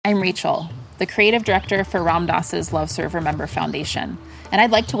I'm Rachel, the creative director for Ram Dass's Love Serve Remember Foundation, and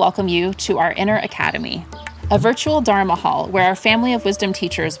I'd like to welcome you to our Inner Academy, a virtual Dharma hall where our family of wisdom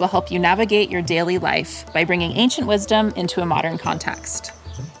teachers will help you navigate your daily life by bringing ancient wisdom into a modern context.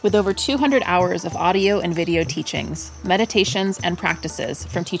 With over 200 hours of audio and video teachings, meditations, and practices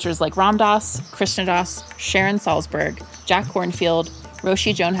from teachers like Ram Dass, Krishna Das, Sharon Salzberg, Jack Kornfield,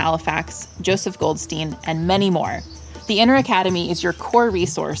 Roshi Joan Halifax, Joseph Goldstein, and many more, the Inner Academy is your core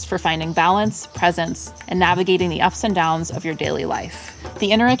resource for finding balance, presence, and navigating the ups and downs of your daily life.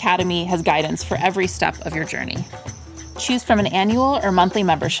 The Inner Academy has guidance for every step of your journey. Choose from an annual or monthly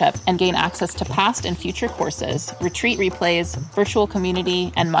membership and gain access to past and future courses, retreat replays, virtual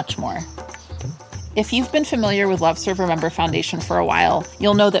community, and much more. If you've been familiar with Love Serve Remember Foundation for a while,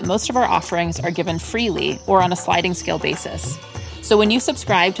 you'll know that most of our offerings are given freely or on a sliding scale basis. So when you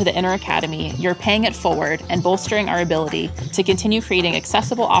subscribe to the Inner Academy, you're paying it forward and bolstering our ability to continue creating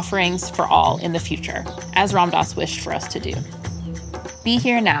accessible offerings for all in the future, as Ram Dass wished for us to do. Be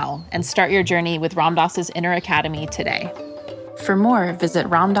here now and start your journey with Ram Dass's Inner Academy today. For more, visit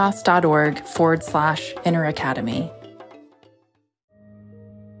ramdass.org/Inner Academy.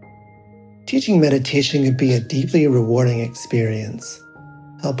 Teaching meditation can be a deeply rewarding experience.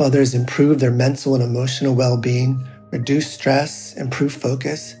 Help others improve their mental and emotional well-being, reduce stress, improve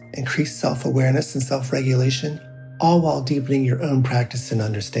focus, increase self-awareness and self-regulation, all while deepening your own practice and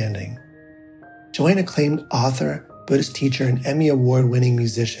understanding. Join acclaimed author, Buddhist teacher, and Emmy Award-winning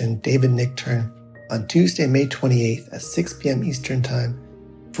musician David Nichtern on Tuesday, May 28th at 6 p.m. Eastern Time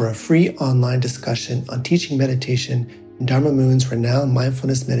for a free online discussion on teaching meditation in Dharma Moon's renowned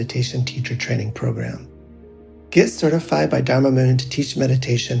mindfulness meditation teacher training program. Get certified by Dharma Moon to teach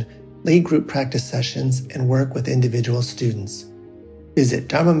meditation, lead group practice sessions, and work with individual students. Visit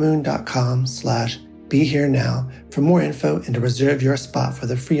dharmamoon.com/BeHereNow for more info and to reserve your spot for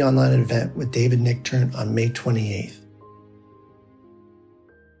the free online event with David Nichtern on May 28th.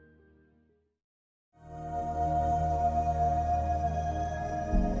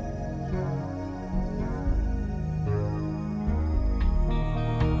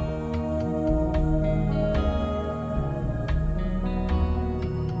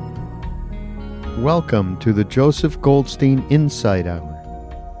 Welcome to the Joseph Goldstein Insight Hour.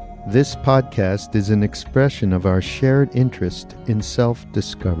 This podcast is an expression of our shared interest in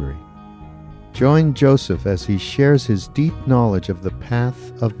self-discovery. Join Joseph as he shares his deep knowledge of the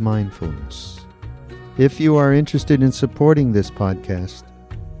path of mindfulness. If you are interested in supporting this podcast,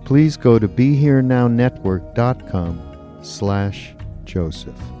 please go to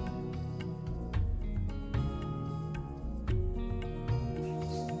BeHereNowNetwork.com/Joseph.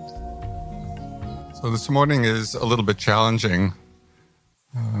 So this morning is a little bit challenging.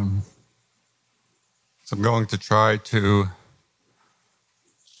 So I'm going to try to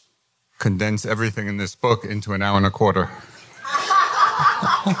condense everything in this book into an hour and a quarter.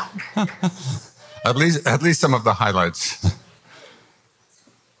 At least some of the highlights.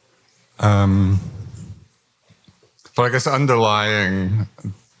 But I guess underlying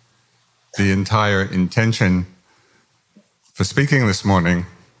the entire intention for speaking this morning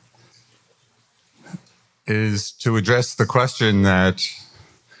is to address the question that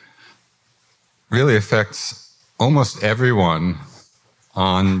really affects almost everyone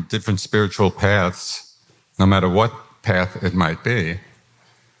on different spiritual paths, no matter what path it might be,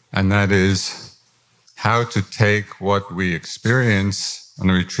 and that is how to take what we experience on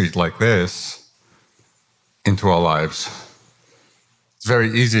a retreat like this into our lives. It's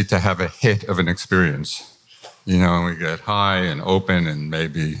very easy to have a hit of an experience, and we get high and open and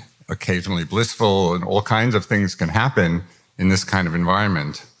maybe occasionally blissful, and all kinds of things can happen in this kind of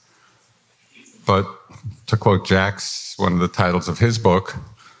environment. But to quote Jack's, one of the titles of his book,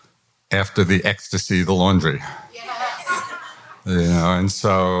 after the ecstasy, the laundry. Yes. And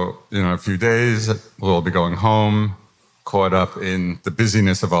so, a few days, we'll be going home, caught up in the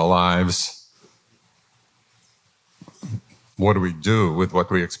busyness of our lives. What do we do with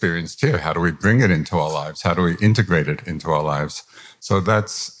what we experienced here? How do we bring it into our lives? How do we integrate it into our lives? So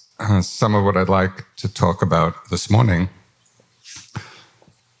that's some of what I'd like to talk about this morning.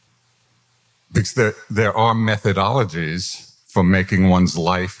 Because there are methodologies for making one's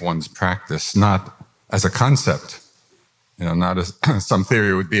life, one's practice, not as a concept, not as some theory.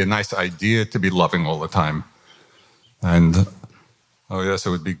 It would be a nice idea to be loving all the time. And, oh yes,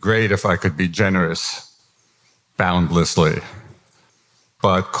 it would be great if I could be generous boundlessly.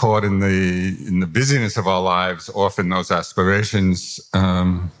 But caught in the busyness of our lives, often those aspirations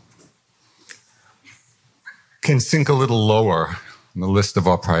can sink a little lower in the list of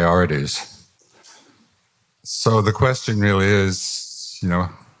our priorities. So the question really is,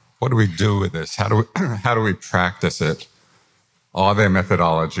 what do we do with this? How do we practice it? Are there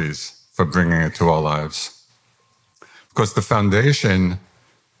methodologies for bringing it to our lives? Because the foundation,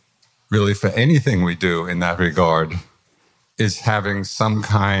 really, for anything we do in that regard is having some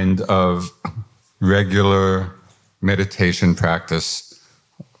kind of regular meditation practice,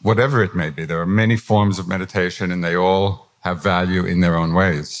 whatever it may be. There are many forms of meditation, and they all have value in their own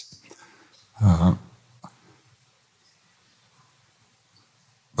ways.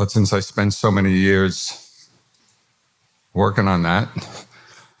 But since I spent so many years working on that,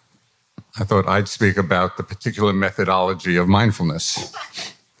 I thought I'd speak about the particular methodology of mindfulness.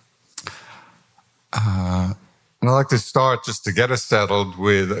 And I'd like to start, just to get us settled,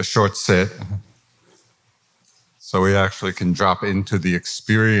 with a short sit, so we actually can drop into the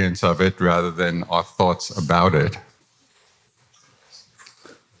experience of it rather than our thoughts about it.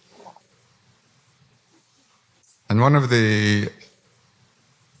 And one of the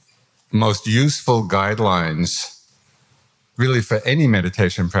most useful guidelines, really, for any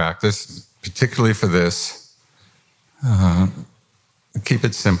meditation practice, particularly for this, keep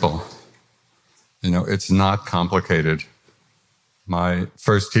it simple. It's not complicated. My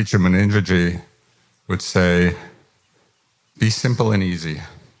first teacher, Munindraji, would say, be simple and easy.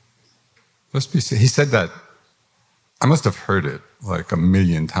 He said that, I must have heard it like a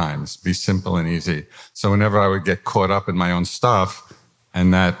million times, be simple and easy. So whenever I would get caught up in my own stuff,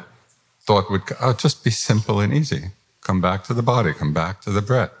 and that thought would, just be simple and easy. Come back to the body, come back to the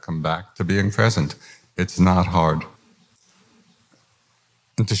breath, come back to being present. It's not hard.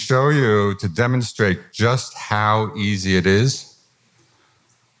 And to show you, to demonstrate just how easy it is,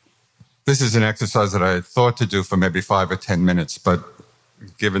 this is an exercise that I had thought to do for maybe 5 or 10 minutes, but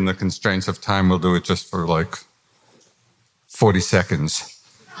given the constraints of time, we'll do it just for like 40 seconds.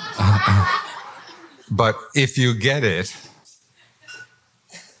 But if you get it,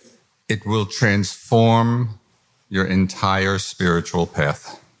 it will transform your entire spiritual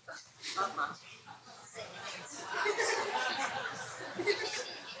path.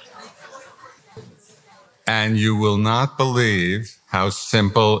 And you will not believe how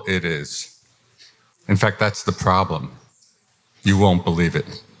simple it is. In fact, that's the problem. You won't believe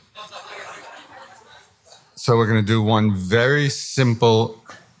it. So we're going to do one very simple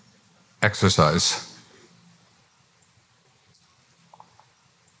exercise.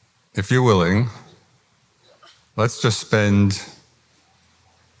 If you're willing, let's just spend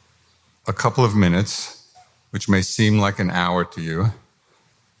a couple of minutes, which may seem like an hour to you,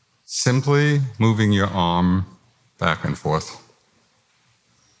 simply moving your arm back and forth.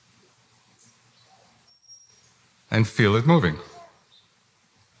 And feel it moving.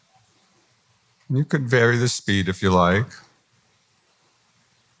 You could vary the speed if you like.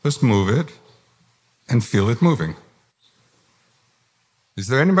 Just move it and feel it moving. Is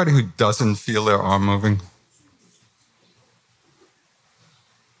there anybody who doesn't feel their arm moving?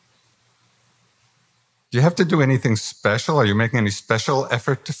 Do you have to do anything special? Are you making any special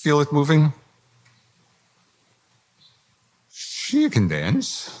effort to feel it moving? You can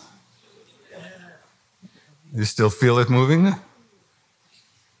dance. You still feel it moving?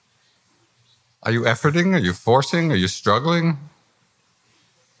 Are you efforting? Are you forcing? Are you struggling?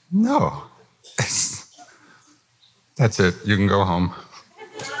 No. That's it. You can go home.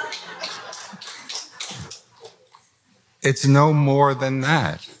 It's no more than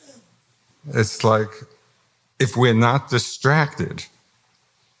that. It's like, if we're not distracted,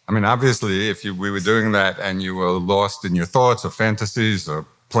 I mean, obviously, if we were doing that and you were lost in your thoughts or fantasies or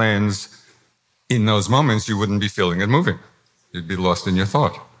plans, in those moments, you wouldn't be feeling it moving. You'd be lost in your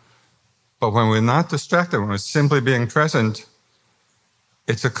thought. But when we're not distracted, when we're simply being present,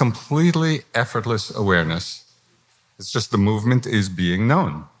 it's a completely effortless awareness. It's just the movement is being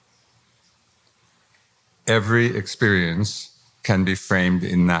known. Every experience can be framed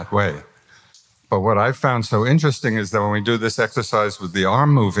in that way. But what I found so interesting is that when we do this exercise with the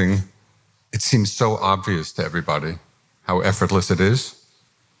arm moving, it seems so obvious to everybody how effortless it is.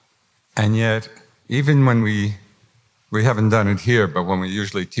 And yet, even when we haven't done it here, but when we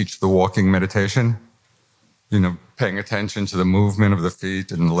usually teach the walking meditation, paying attention to the movement of the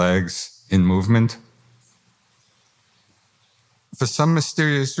feet and the legs in movement, for some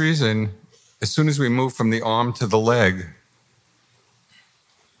mysterious reason, as soon as we move from the arm to the leg,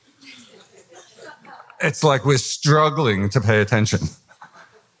 it's like we're struggling to pay attention.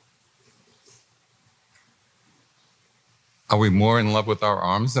 Are we more in love with our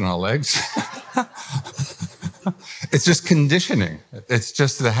arms than our legs? It's just conditioning. It's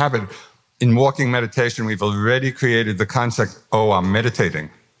just the habit. In walking meditation, we've already created the concept, oh, I'm meditating.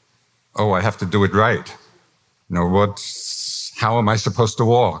 Oh, I have to do it right. How am I supposed to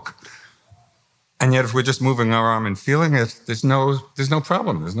walk? And yet, if we're just moving our arm and feeling it, there's no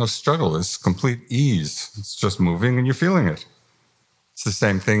problem. There's no struggle. There's complete ease. It's just moving and you're feeling it. It's the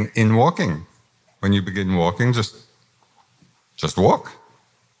same thing in walking. When you begin walking, just walk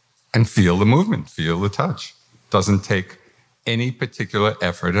and feel the movement, feel the touch. Doesn't take any particular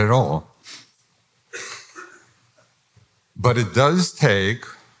effort at all. But it does take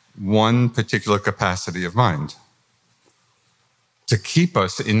one particular capacity of mind to keep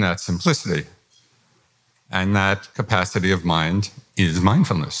us in that simplicity. And that capacity of mind is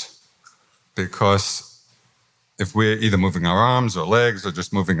mindfulness. Because if we're either moving our arms or legs or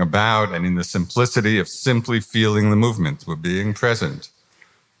just moving about, and in the simplicity of simply feeling the movement, we're being present,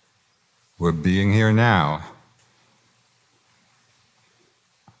 we're being here now.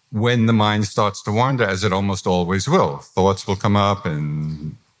 When the mind starts to wander, as it almost always will, thoughts will come up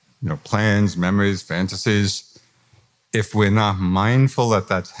and plans, memories, fantasies. If we're not mindful that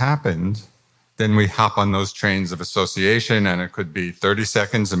that's happened, then we hop on those trains of association, and it could be 30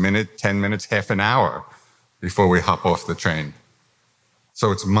 seconds, a minute, 10 minutes, half an hour before we hop off the train.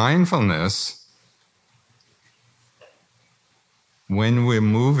 So it's mindfulness when we're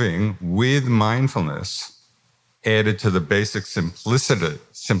moving with mindfulness, added to the basic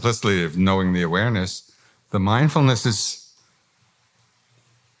simplicity of knowing the awareness. The mindfulness is,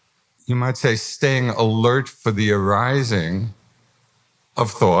 you might say, staying alert for the arising of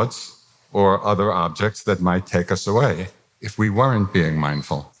thoughts or other objects that might take us away if we weren't being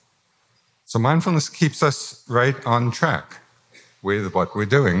mindful. So mindfulness keeps us right on track with what we're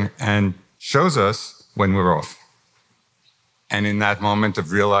doing and shows us when we're off. And in that moment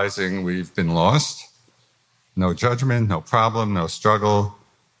of realizing we've been lost, no judgment, no problem, no struggle,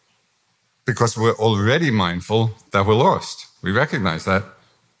 because we're already mindful that we're lost. We recognize that.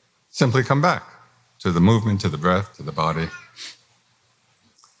 Simply come back to the movement, to the breath, to the body.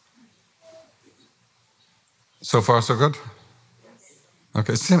 So far, so good?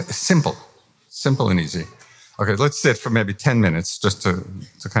 Okay, simple and easy. Okay, let's sit for maybe 10 minutes just to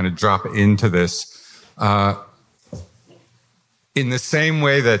kind of drop into this. In the same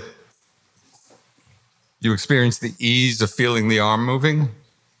way that you experience the ease of feeling the arm moving,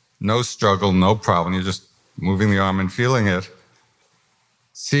 no struggle, no problem, you're just moving the arm and feeling it.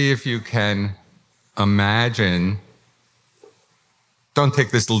 See if you can imagine, don't take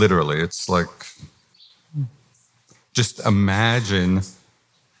this literally, it's like, just imagine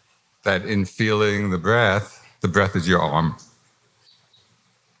that in feeling the breath is your arm.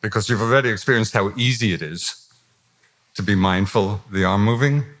 Because you've already experienced how easy it is to be mindful of the arm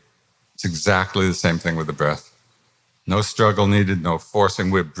moving. It's exactly the same thing with the breath. No struggle needed, no forcing.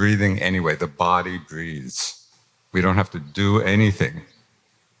 We're breathing anyway. The body breathes. We don't have to do anything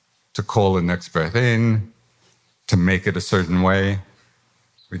to call the next breath in, to make it a certain way.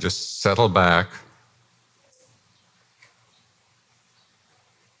 We just settle back,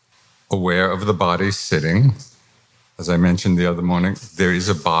 aware of the body sitting. As I mentioned the other morning, there is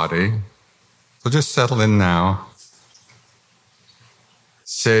a body. So just settle in now.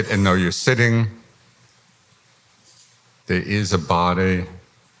 Sit and know you're sitting. There is a body.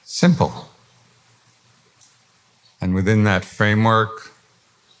 Simple. And within that framework,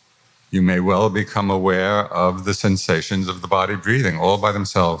 you may well become aware of the sensations of the body breathing all by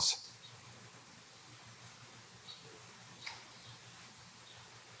themselves.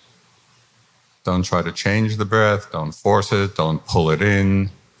 Don't try to change the breath. Don't force it. Don't pull it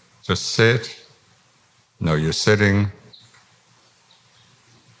in. Just sit. Know you're sitting.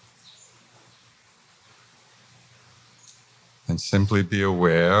 And simply be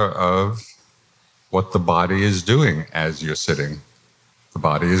aware of what the body is doing as you're sitting. The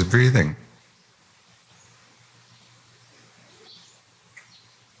body is breathing.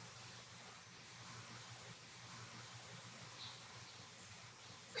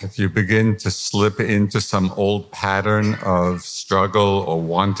 If you begin to slip into some old pattern of struggle or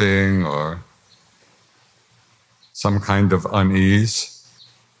wanting or some kind of unease,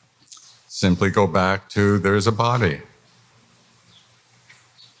 simply go back to there's a body.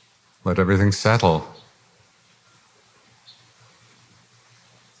 Let everything settle.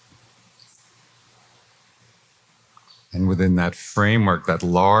 And within that framework, that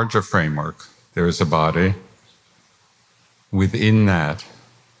larger framework, there is a body. Within that,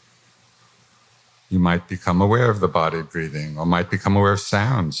 you might become aware of the body breathing, or might become aware of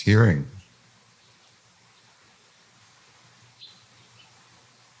sounds, hearing.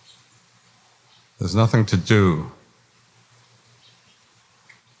 There's nothing to do,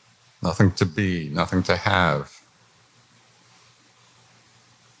 nothing to be, nothing to have.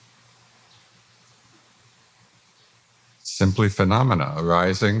 Simply simply phenomena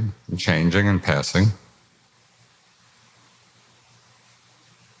arising and changing and passing.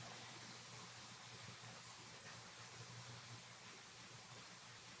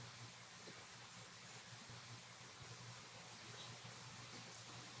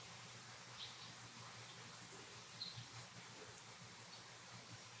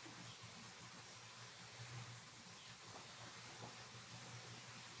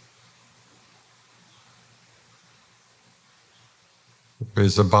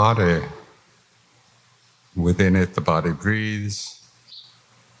 There's a body. Within it, the body breathes.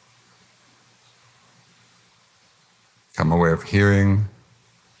 Become aware of hearing.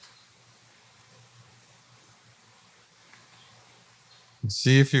 And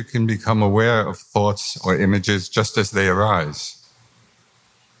see if you can become aware of thoughts or images just as they arise,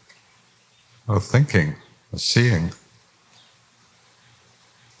 or thinking, or seeing.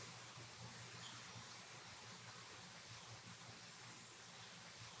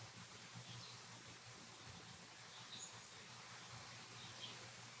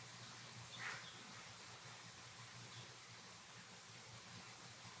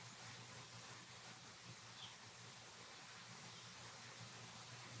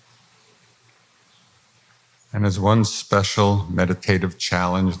 And as one special meditative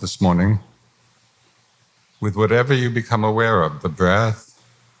challenge this morning, with whatever you become aware of, the breath,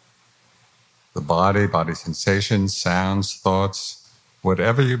 the body sensations, sounds, thoughts,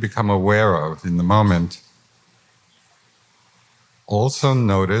 whatever you become aware of in the moment, also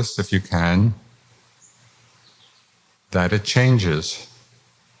notice, if you can, that it changes.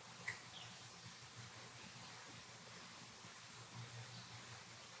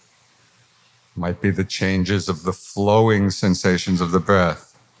 Might be the changes of the flowing sensations of the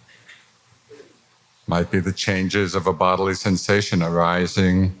breath. Might be the changes of a bodily sensation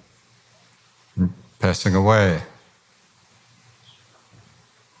arising and passing away.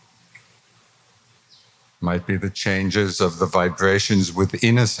 Might be the changes of the vibrations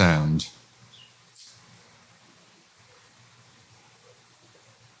within a sound.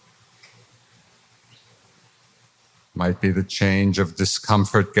 Might be the change of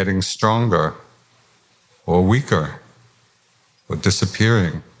discomfort getting stronger or weaker or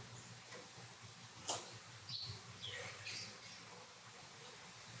disappearing.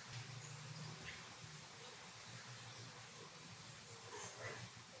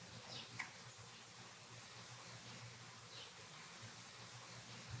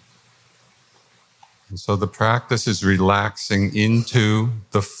 And so the practice is relaxing into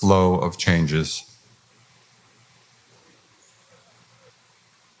the flow of changes.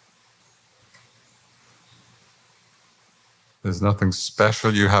 There's nothing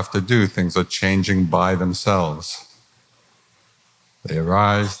special you have to do. Things are changing by themselves. They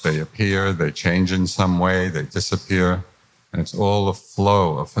arise, they appear, they change in some way, they disappear, and it's all a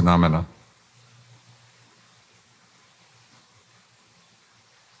flow of phenomena.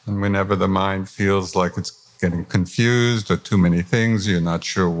 And whenever the mind feels like it's getting confused or too many things, you're not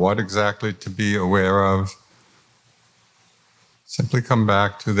sure what exactly to be aware of, simply come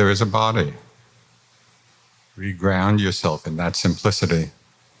back to there is a body. Reground yourself in that simplicity.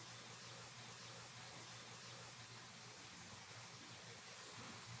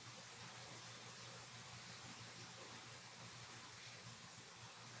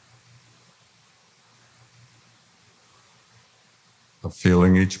 Of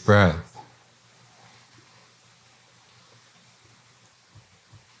feeling each breath.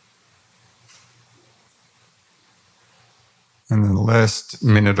 And in the last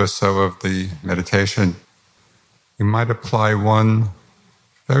minute or so of the meditation, you might apply one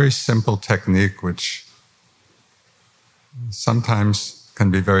very simple technique which sometimes can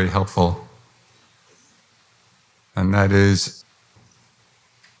be very helpful, and that is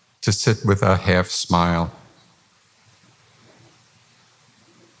to sit with a half smile.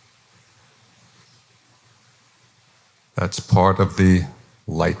 That's part of the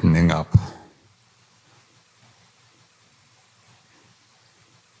lightening up.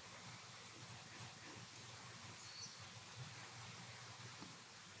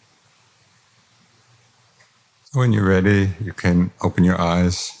 When you're ready, you can open your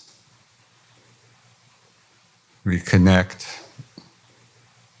eyes, reconnect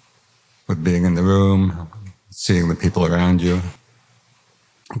with being in the room, seeing the people around you.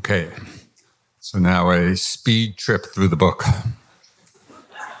 Okay, so now a speed trip through the book.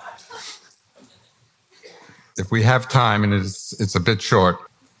 If we have time, and it's a bit short,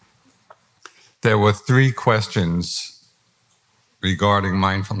 there were 3 questions regarding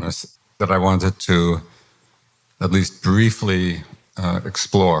mindfulness that I wanted to at least briefly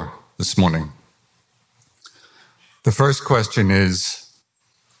explore this morning. The first question is,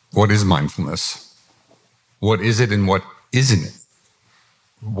 what is mindfulness? What is it and what isn't it?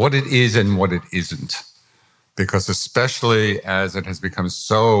 What it is and what it isn't. Because especially as it has become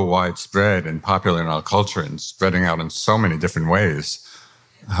so widespread and popular in our culture and spreading out in so many different ways,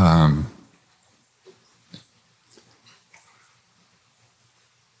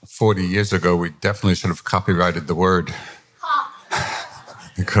 40 years ago, we definitely should have copyrighted the word.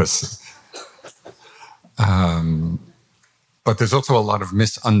 Because, but there's also a lot of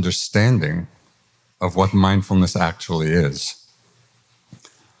misunderstanding of what mindfulness actually is.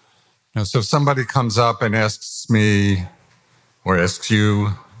 So if somebody comes up and asks me, or asks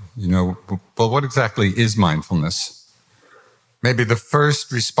you, well, what exactly is mindfulness? Maybe the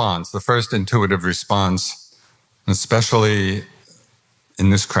first response, the first intuitive response, especially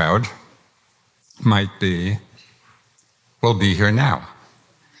in this crowd, might be, well, be here now.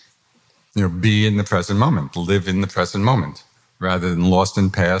 Be in the present moment, live in the present moment, rather than lost in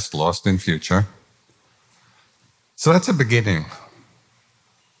past, lost in future. So that's a beginning.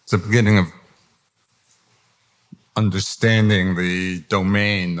 It's a beginning of understanding the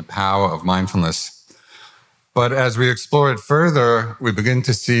domain, the power of mindfulness. But as we explore it further, we begin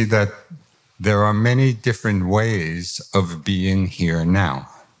to see that there are many different ways of being here now.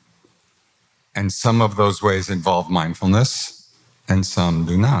 And some of those ways involve mindfulness, and some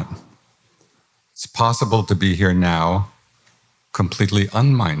do not. It's possible to be here now completely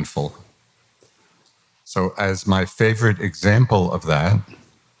unmindful. So as my favorite example of that,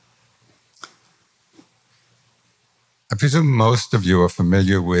 I presume most of you are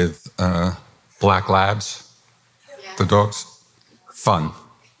familiar with black labs, the dogs. Fun.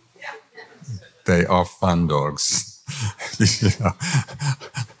 They are fun dogs.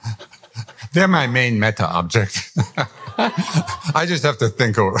 They're my main meta object. I just have to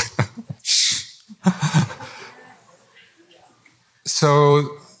think of it.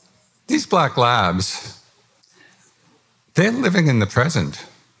 So these black labs, they're living in the present.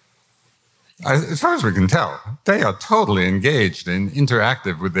 As far as we can tell, they are totally engaged and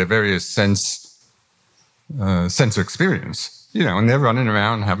interactive with their various sense experience. And they're running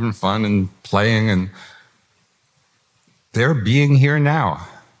around having fun and playing, and they're being here now.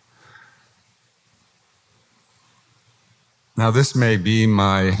 Now, this may be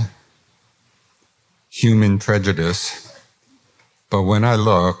my human prejudice, but when I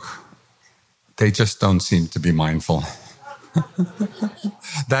look, they just don't seem to be mindful.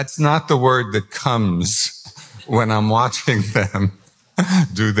 That's not the word that comes when I'm watching them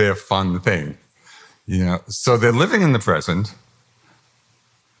do their fun thing. So they're living in the present,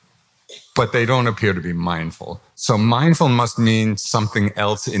 but they don't appear to be mindful. So mindful must mean something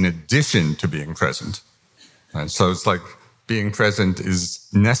else in addition to being present. Right? So it's like being present is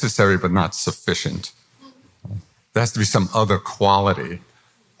necessary but not sufficient. There has to be some other quality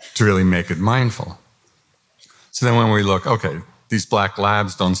to really make it mindful. So then when we look, okay, these black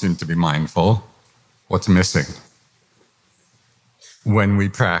labs don't seem to be mindful. What's missing? When we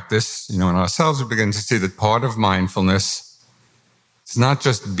practice, in ourselves, we begin to see that part of mindfulness is not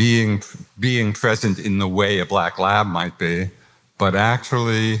just being present in the way a black lab might be, but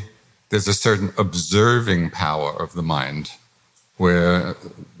actually there's a certain observing power of the mind where,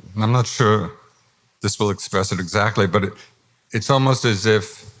 I'm not sure this will express it exactly, but it's almost as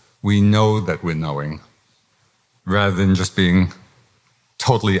if we know that we're knowing, rather than just being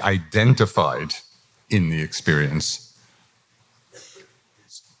totally identified in the experience.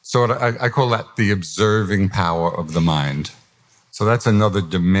 So I call that the observing power of the mind. So that's another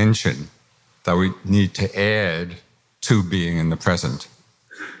dimension that we need to add to being in the present.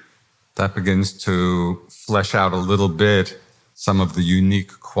 That begins to flesh out a little bit some of the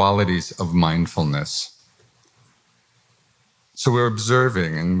unique qualities of mindfulness. So we're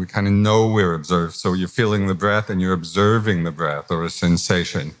observing, and we kind of know we're observed. So you're feeling the breath, and you're observing the breath or a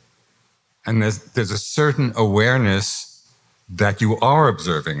sensation. And there's a certain awareness that you are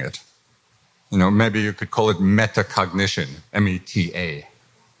observing it. Maybe you could call it metacognition, M-E-T-A.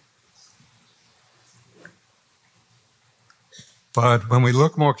 But when we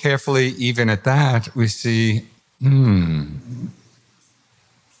look more carefully even at that, we see, that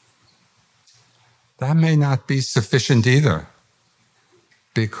may not be sufficient either.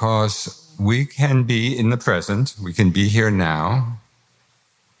 Because we can be in the present, we can be here now,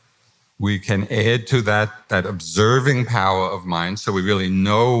 we can add to that observing power of mind so we really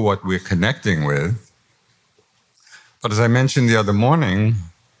know what we're connecting with. But as I mentioned the other morning,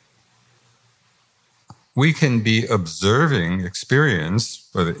 we can be observing experience,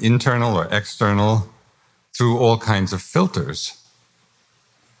 whether internal or external, through all kinds of filters.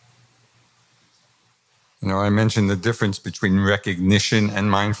 I mentioned the difference between recognition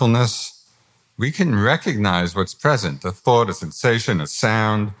and mindfulness. We can recognize what's present, a thought, a sensation, a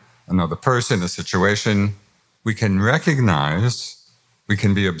sound, another person, a situation. We can recognize, we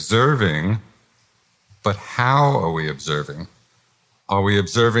can be observing, but how are we observing? Are we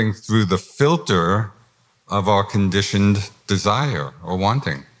observing through the filter of our conditioned desire or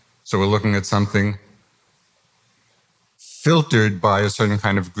wanting? So we're looking at something filtered by a certain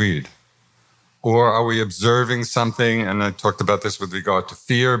kind of greed. Or are we observing something, and I talked about this with regard to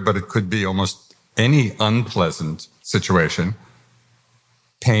fear, but it could be almost any unpleasant situation,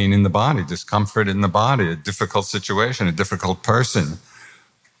 pain in the body, discomfort in the body, a difficult situation, a difficult person.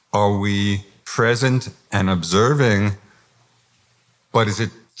 Are we present and observing, but is it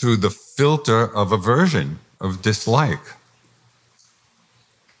through the filter of aversion, of dislike?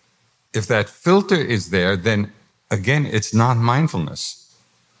 If that filter is there, then again, it's not mindfulness.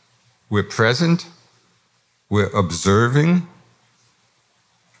 We're present, we're observing,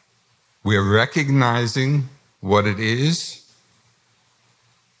 we're recognizing what it is,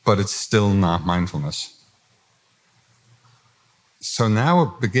 but it's still not mindfulness. So now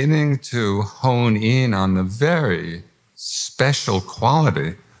we're beginning to hone in on the very special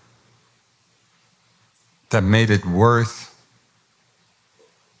quality that made it worth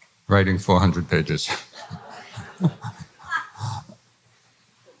writing 400 pages.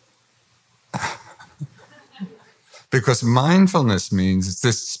 Because mindfulness means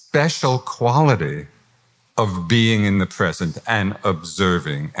this special quality of being in the present and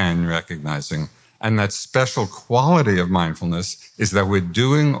observing and recognizing. And that special quality of mindfulness is that we're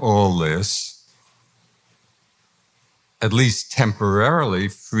doing all this, at least temporarily,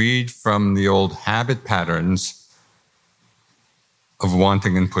 freed from the old habit patterns of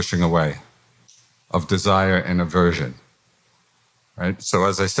wanting and pushing away, of desire and aversion. Right? So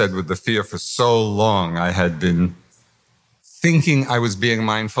as I said, with the fear for so long, I had been thinking I was being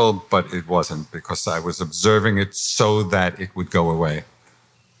mindful, but it wasn't, because I was observing it so that it would go away.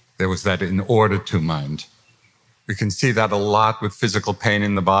 There was that in order to mind. We can see that a lot with physical pain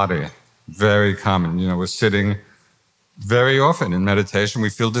in the body. Very common. We're sitting very often in meditation, we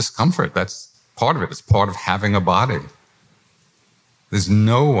feel discomfort. That's part of it. It's part of having a body. There's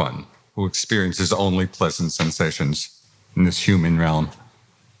no one who experiences only pleasant sensations in this human realm.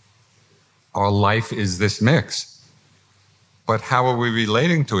 Our life is this mix. But how are we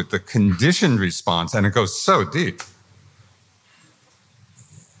relating to it? The conditioned response, and it goes so deep.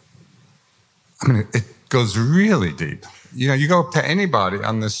 It goes really deep. You go up to anybody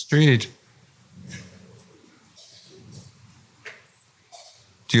on the street.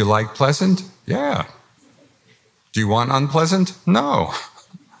 Do you like pleasant? Yeah. Do you want unpleasant? No.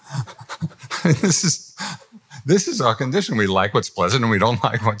 This is our condition. We like what's pleasant and we don't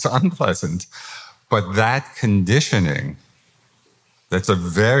like what's unpleasant. But that conditioning, that's a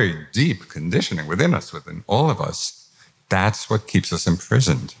very deep conditioning within us, within all of us. That's what keeps us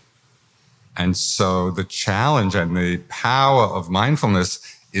imprisoned. And so the challenge and the power of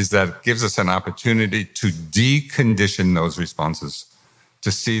mindfulness is that it gives us an opportunity to decondition those responses,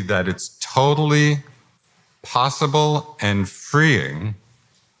 to see that it's totally possible and freeing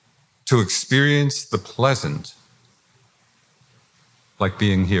to experience the pleasant, like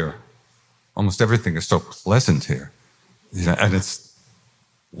being here. Almost everything is so pleasant here, and it's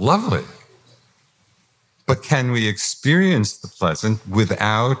lovely. But can we experience the pleasant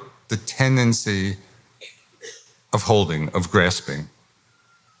without the tendency of holding, of grasping,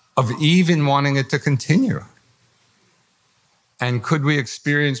 of even wanting it to continue? And could we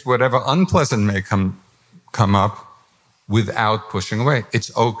experience whatever unpleasant may come up without pushing away?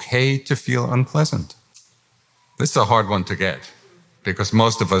 It's okay to feel unpleasant. This is a hard one to get because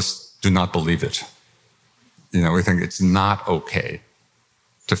most of us do not believe it. We think it's not okay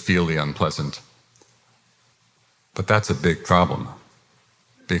to feel the unpleasant. But that's a big problem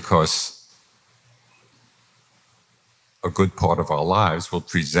because a good part of our lives will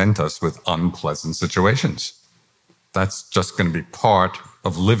present us with unpleasant situations. That's just going to be part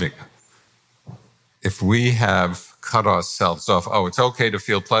of living. If we have cut ourselves off, it's okay to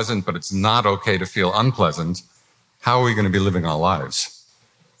feel pleasant, but it's not okay to feel unpleasant, how are we going to be living our lives?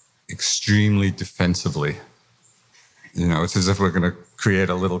 Extremely defensively. It's as if we're going to create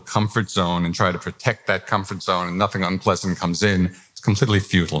a little comfort zone and try to protect that comfort zone and nothing unpleasant comes in. It's completely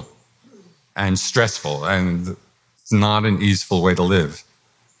futile and stressful, and it's not an easeful way to live.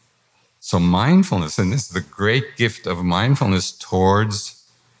 So mindfulness, and this is the great gift of mindfulness towards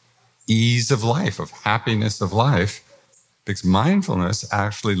ease of life, of happiness of life, because mindfulness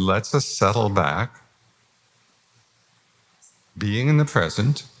actually lets us settle back, being in the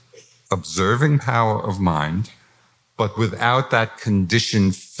present, observing power of mind, but without that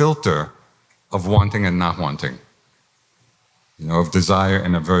conditioned filter of wanting and not wanting, of desire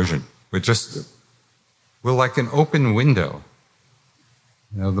and aversion. We're like an open window.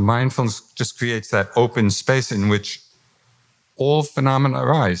 The mindfulness just creates that open space in which all phenomena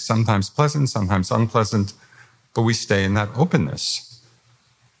arise, sometimes pleasant, sometimes unpleasant, but we stay in that openness.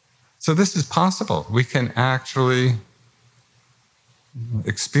 So this is possible. We can actually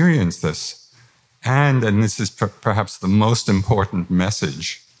experience this. And this is perhaps the most important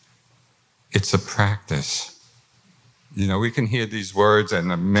message, it's a practice. We can hear these words, and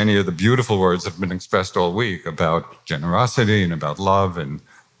many of the beautiful words have been expressed all week about generosity and about love and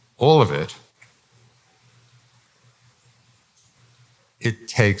all of it. It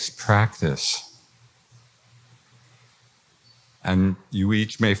takes practice. And you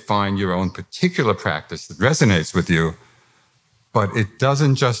each may find your own particular practice that resonates with you, but it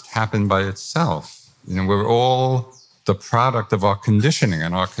doesn't just happen by itself. We're all the product of our conditioning,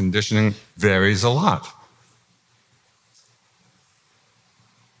 and our conditioning varies a lot.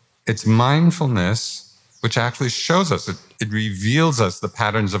 It's mindfulness which actually shows us, it reveals us the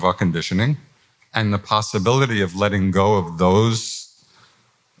patterns of our conditioning and the possibility of letting go of those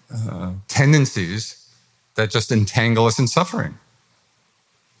tendencies that just entangle us in suffering.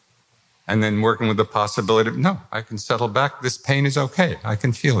 And then working with the possibility of, no, I can settle back. This pain is okay. I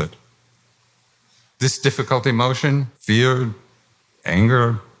can feel it. This difficult emotion, fear,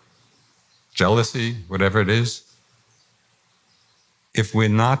 anger, jealousy, whatever it is, if we're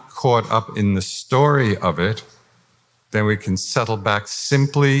not caught up in the story of it, then we can settle back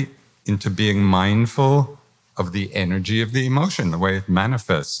simply into being mindful of the energy of the emotion, the way it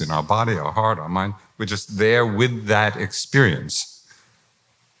manifests in our body, our heart, our mind. We're just there with that experience,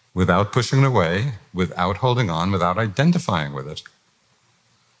 without pushing it away, without holding on, without identifying with it.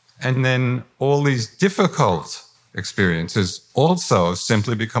 And then all these difficult experiences also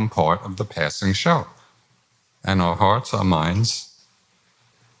simply become part of the passing show. And our hearts, our minds,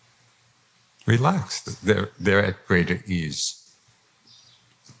 relaxed. They're at greater ease.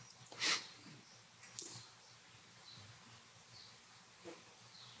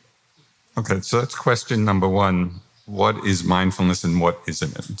 Okay, so that's question number one. What is mindfulness and what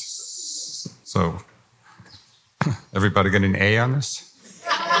isn't it? So, everybody get an A on this?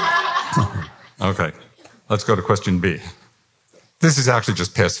 Okay, let's go to question B. This is actually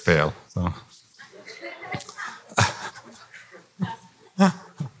just pass-fail. So.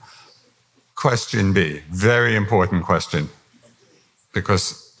 Question B, very important question,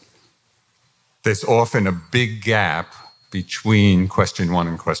 because there's often a big gap between question one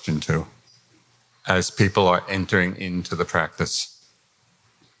and question two as people are entering into the practice.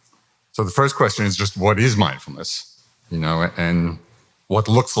 So the first question is just, what is mindfulness? And what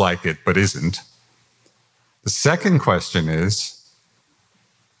looks like it but isn't. The second question is,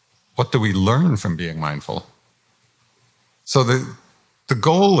 what do we learn from being mindful? So the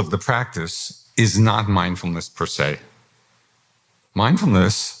goal of the practice is not mindfulness per se.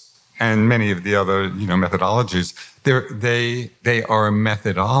 Mindfulness and many of the other methodologies, they are a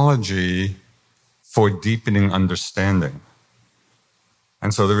methodology for deepening understanding.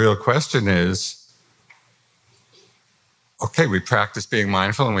 And so the real question is, okay, we practice being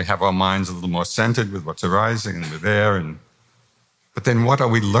mindful and we have our minds a little more centered with what's arising and we're there, but then what are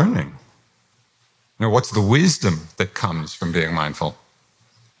we learning? What's the wisdom that comes from being mindful?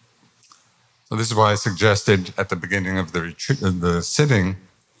 So this is why I suggested at the beginning of the retreat, of the sitting,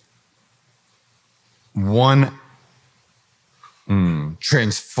 one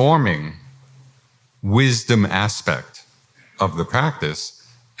transforming wisdom aspect of the practice,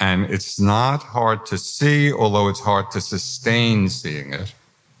 and it's not hard to see, although it's hard to sustain seeing it,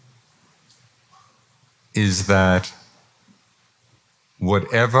 is that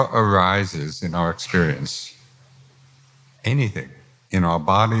whatever arises in our experience, anything, in our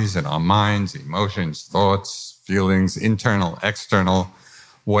bodies, in our minds, emotions, thoughts, feelings, internal, external,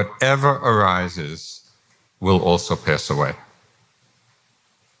 whatever arises will also pass away.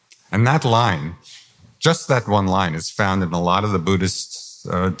 And that line, just that one line, is found in a lot of the Buddhist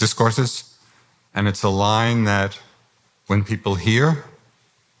discourses. And it's a line that when people hear,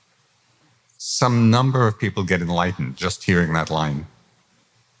 some number of people get enlightened just hearing that line.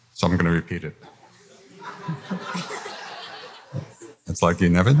 So I'm going to repeat it. It's like you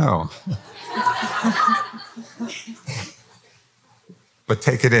never know. But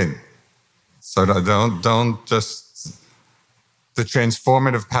take it in. So don't just... The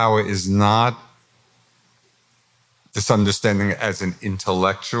transformative power is not this understanding as an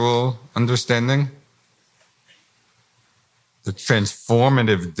intellectual understanding. the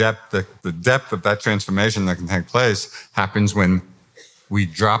transformative depth, the depth of that transformation that can take place happens when we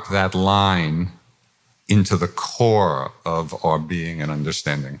drop that line into the core of our being and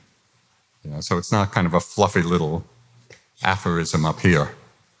understanding. So it's not kind of a fluffy little aphorism up here.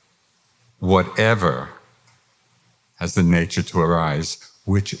 Whatever has the nature to arise,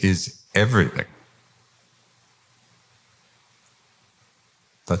 which is everything.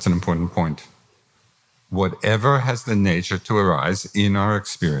 That's an important point. Whatever has the nature to arise in our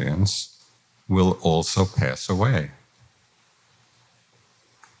experience will also pass away.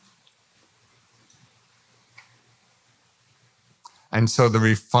 And so the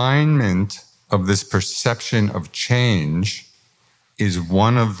refinement of this perception of change is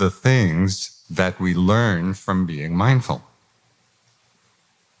one of the things that we learn from being mindful.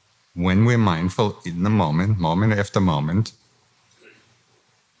 When we're mindful in the moment, moment after moment,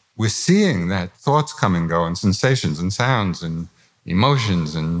 we're seeing that thoughts come and go, and sensations and sounds and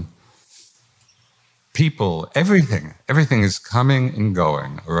emotions and people, everything is coming and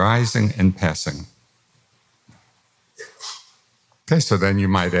going, arising and passing. Okay, so then you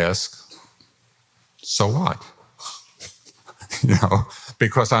might ask, so what?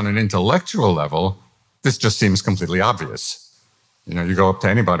 Because on an intellectual level, this just seems completely obvious. You go up to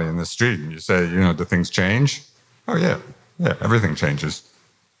anybody in the street and you say, do things change? Oh, yeah, everything changes.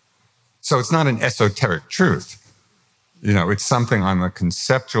 So it's not an esoteric truth. It's something on the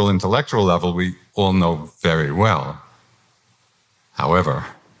conceptual, intellectual level we all know very well. However,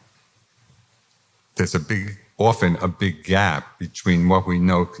 there's often a big gap between what we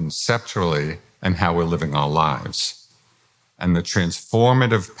know conceptually and how we're living our lives. And the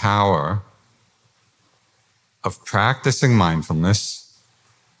transformative power of practicing mindfulness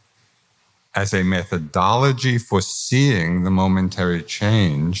as a methodology for seeing the momentary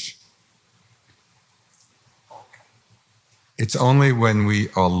change, it's only when we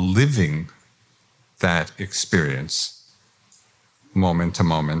are living that experience, moment to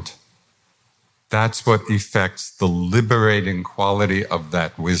moment, that's what affects the liberating quality of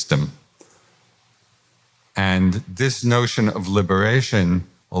that wisdom. And this notion of liberation,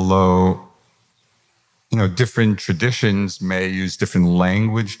 although different traditions may use different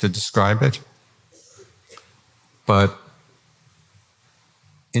language to describe it, but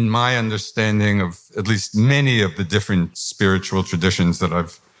in my understanding of at least many of the different spiritual traditions that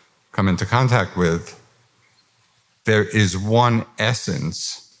I've come into contact with, there is one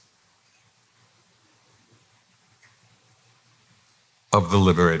essence of the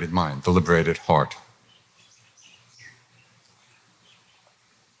liberated mind, the liberated heart.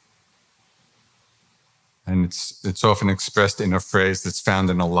 And it's often expressed in a phrase that's found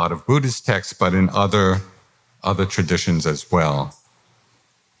in a lot of Buddhist texts, but in other traditions as well.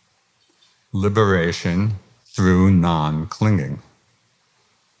 Liberation through non-clinging.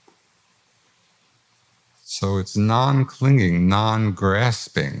 So it's non-clinging,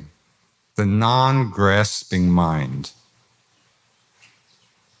 non-grasping, the non-grasping mind,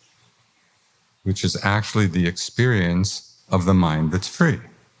 which is actually the experience of the mind that's free.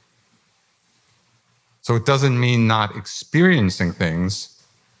 So it doesn't mean not experiencing things.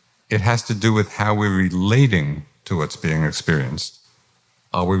 It has to do with how we're relating to what's being experienced.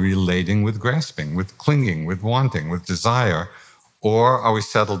 Are we relating with grasping, with clinging, with wanting, with desire? Or are we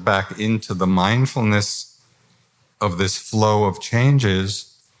settled back into the mindfulness of this flow of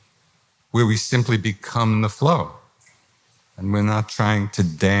changes where we simply become the flow? And we're not trying to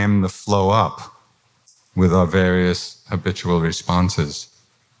dam the flow up with our various habitual responses.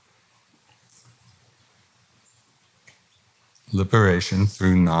 Liberation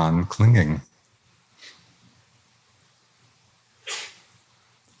through non-clinging.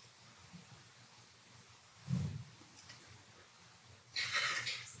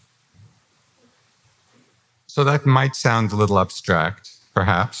 So that might sound a little abstract,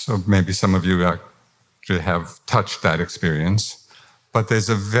 perhaps, or maybe some of you actually have touched that experience. But there's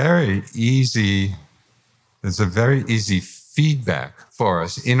a very easy feedback for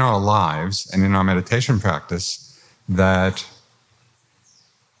us in our lives and in our meditation practice that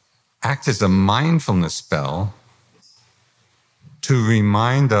acts as a mindfulness spell to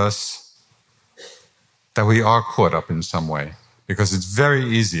remind us that we are caught up in some way. Because it's very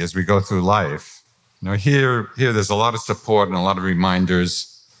easy as we go through life. Here there's a lot of support and a lot of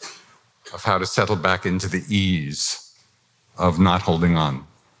reminders of how to settle back into the ease of not holding on.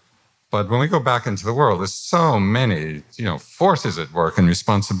 But when we go back into the world, there's so many, forces at work and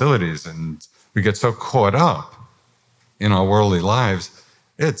responsibilities, and we get so caught up in our worldly lives,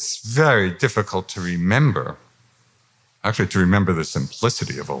 it's very difficult to remember the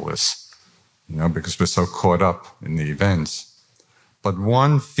simplicity of all this, because we're so caught up in the events. But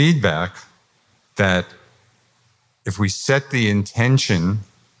one feedback that if we set the intention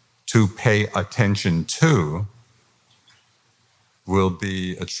to pay attention to will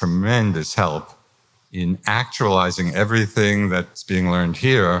be a tremendous help in actualizing everything that's being learned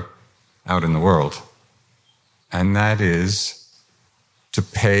here out in the world. And that is to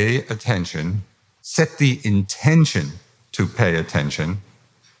pay attention, set the intention to pay attention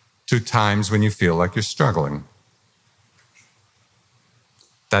to times when you feel like you're struggling.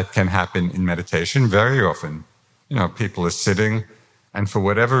 That can happen in meditation very often. People are sitting, and for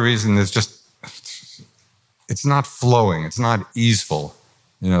whatever reason, it's not flowing, it's not easeful.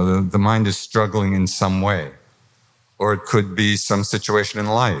 The mind is struggling in some way. Or it could be some situation in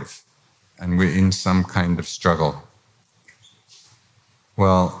life, and we're in some kind of struggle.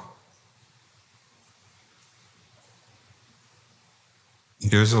 Well,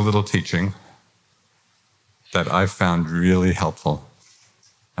 here's a little teaching that I found really helpful.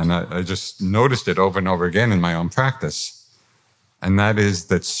 And I just noticed it over and over again in my own practice. And that is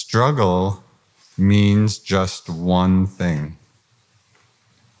that struggle means just one thing.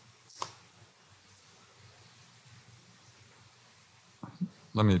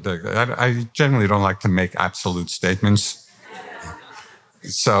 I generally don't like to make absolute statements.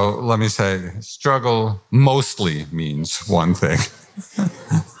 So let me say, struggle mostly means one thing.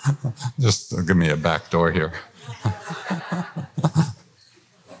 Just give me a back door here.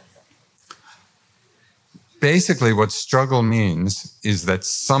 Basically, what struggle means is that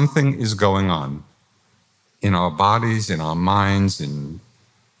something is going on in our bodies, in our minds, in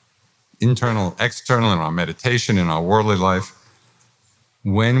internal, external, in our meditation, in our worldly life.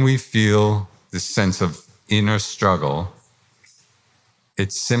 When we feel this sense of inner struggle,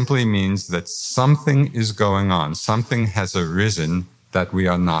 it simply means that something is going on, something has arisen that we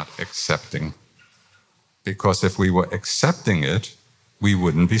are not accepting. Because if we were accepting it, we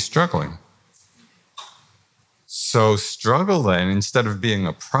wouldn't be struggling. So struggle then, instead of being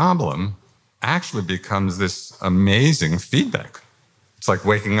a problem, actually becomes this amazing feedback. It's like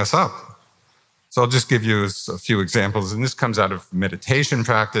waking us up. So I'll just give you a few examples, and this comes out of meditation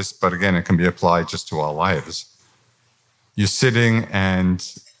practice, but again, it can be applied just to our lives. You're sitting and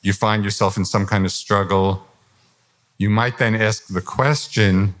you find yourself in some kind of struggle. You might then ask the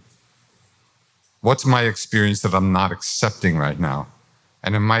question, what's my experience that I'm not accepting right now?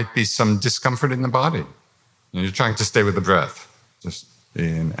 And it might be some discomfort in the body. You're trying to stay with the breath, just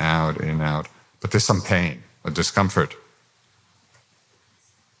in, out, but there's some pain or discomfort.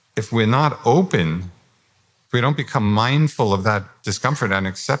 If we're not open, if we don't become mindful of that discomfort and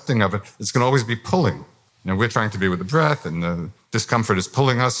accepting of it, it's going to always be pulling. We're trying to be with the breath and the discomfort is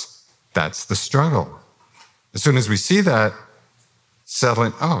pulling us. That's the struggle. As soon as we see that, settle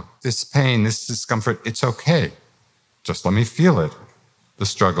in, this pain, this discomfort, it's okay. Just let me feel it. The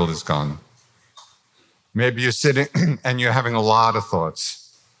struggle is gone. Maybe you're sitting and you're having a lot of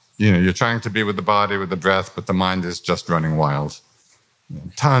thoughts. You're trying to be with the body, with the breath, but the mind is just running wild.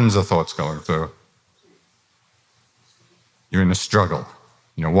 Tons of thoughts going through. You're in a struggle.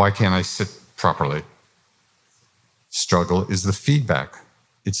 Why can't I sit properly? Struggle is the feedback.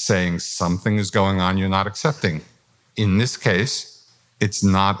 It's saying something is going on you're not accepting. In this case, it's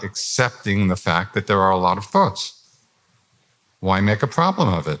not accepting the fact that there are a lot of thoughts. Why make a problem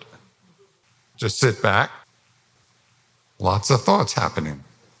of it? Just sit back. Lots of thoughts happening.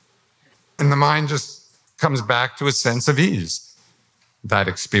 And the mind just comes back to a sense of ease. That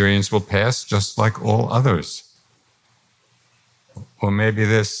experience will pass just like all others. Or maybe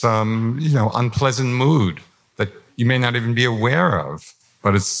there's some, unpleasant mood that you may not even be aware of,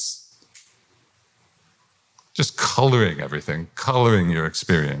 but it's just coloring everything, coloring your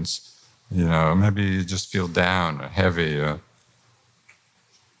experience. Maybe you just feel down or heavy.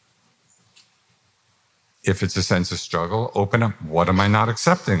 If it's a sense of struggle, open up. What am I not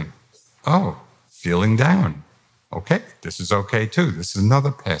accepting? Oh, feeling down. Okay, this is okay too. This is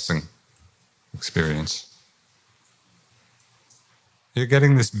another passing experience. You're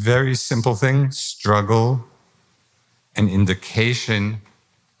getting this very simple thing, struggle, an indication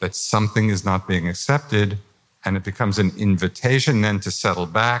that something is not being accepted, and it becomes an invitation then to settle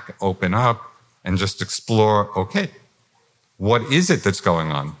back, open up, and just explore, okay, what is it that's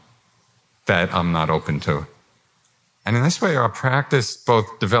going on that I'm not open to? And in this way, our practice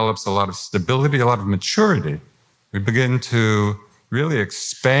both develops a lot of stability, a lot of maturity. We begin to really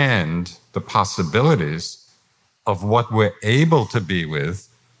expand the possibilities of what we're able to be with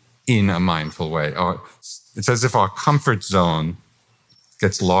in a mindful way. It's as if our comfort zone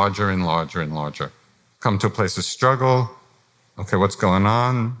gets larger and larger and larger. Come to a place of struggle. Okay, what's going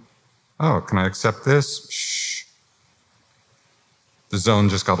on? Oh, can I accept this? Shh. the zone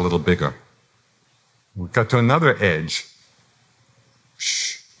just got a little bigger. We got to another edge.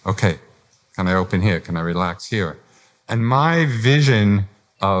 Shh, okay, can I open here? Can I relax here? And my vision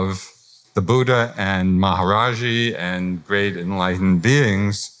of the Buddha and Maharaji and great enlightened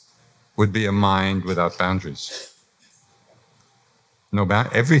beings would be a mind without boundaries.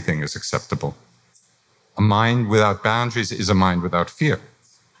 Everything is acceptable. A mind without boundaries is a mind without fear.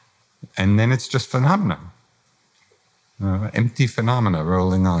 And then it's just phenomena. Empty phenomena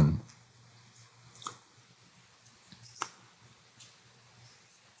rolling on.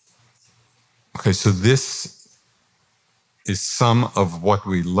 Okay, so this is some of what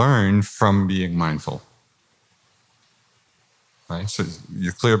we learn from being mindful. Right? So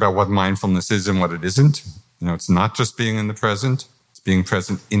you're clear about what mindfulness is and what it isn't. It's not just being in the present, it's being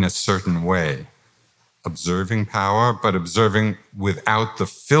present in a certain way. Observing power, but observing without the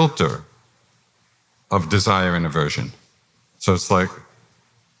filter of desire and aversion. So it's like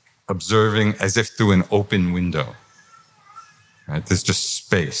observing as if through an open window. Right? There's just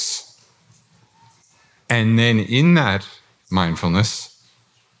space. And then in that mindfulness,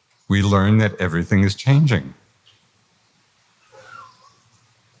 we learn that everything is changing.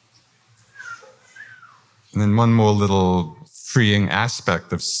 And then one more little freeing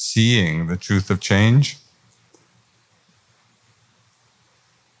aspect of seeing the truth of change.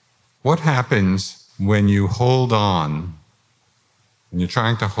 What happens when you hold on, when you're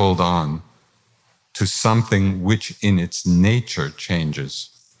trying to hold on to something which in its nature changes?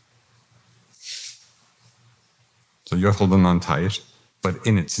 So you're holding on tight, but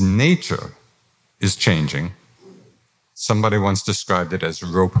in its nature is changing. Somebody once described it as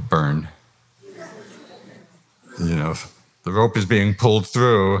rope burn. The rope is being pulled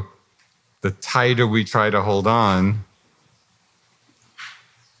through. The tighter we try to hold on,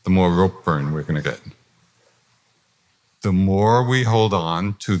 the more rope burn we're going to get. The more we hold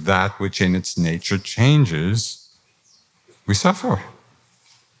on to that which in its nature changes, we suffer.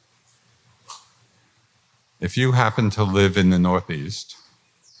 If you happen to live in the Northeast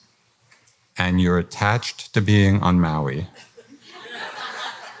and you're attached to being on Maui,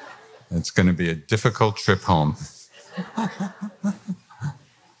 it's going to be a difficult trip home.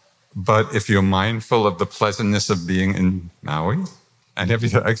 But if you're mindful of the pleasantness of being in Maui and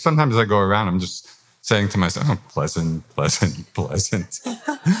everything, sometimes I go around, I'm just saying to myself, oh, pleasant, pleasant, pleasant.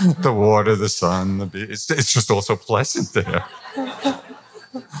 The water, the sun, the beach, it's just also pleasant there.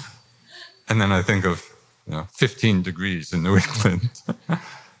 And then I think of 15 degrees in New England.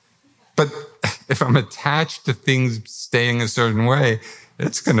 But if I'm attached to things staying a certain way,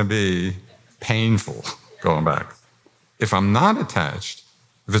 it's going to be painful going back. If I'm not attached,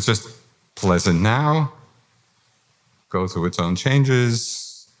 if it's just pleasant now, go through its own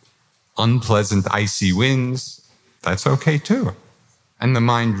changes, unpleasant icy winds, that's okay too. And the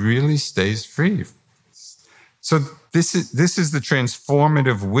mind really stays free. So this is the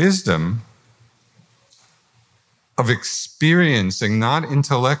transformative wisdom of experiencing, not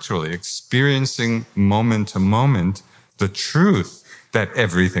intellectually, experiencing moment to moment, the truth that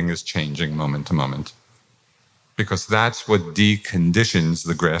everything is changing moment to moment. Because that's what deconditions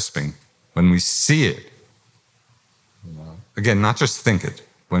the grasping. When we see it, again, not just think it,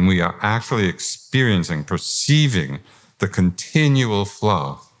 when we are actually experiencing, perceiving the continual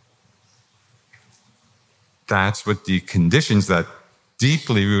flow, that's what deconditions that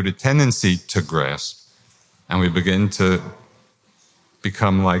deeply rooted tendency to grasp. And we begin to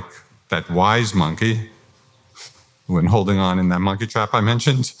become like that wise monkey, when holding on in that monkey trap I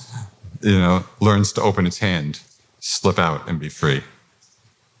mentioned, learns to open its hand, slip out, and be free.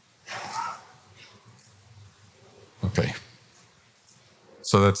 Okay.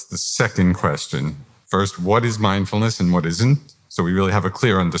 So that's the second question. First, what is mindfulness and what isn't? So we really have a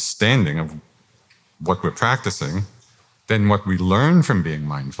clear understanding of what we're practicing. Then what we learn from being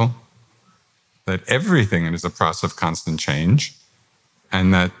mindful, that everything is a process of constant change,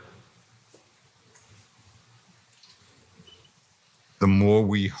 and that the more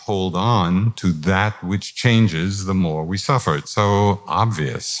we hold on to that which changes, the more we suffer. It's so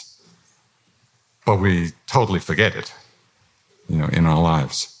obvious, but we totally forget it, in our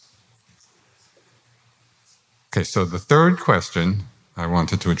lives. Okay, so the third question I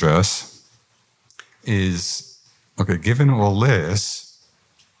wanted to address is, okay, given all this,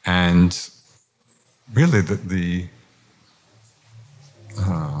 and really the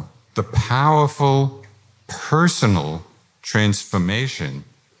powerful personal transformation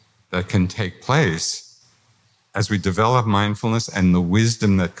that can take place as we develop mindfulness and the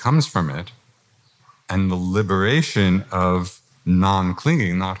wisdom that comes from it, and the liberation of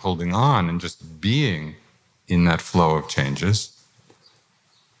non-clinging, not holding on, and just being in that flow of changes.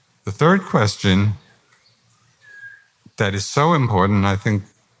 The third question that is so important, I think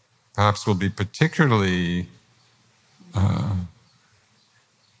perhaps will be particularly,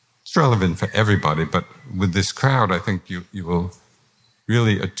 it's relevant for everybody, but with this crowd, I think you will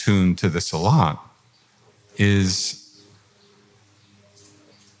really attune to this a lot, is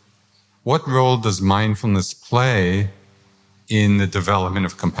what role does mindfulness play in the development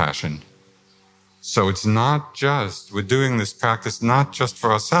of compassion? So it's not just, we're doing this practice not just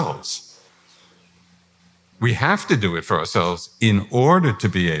for ourselves. We have to do it for ourselves in order to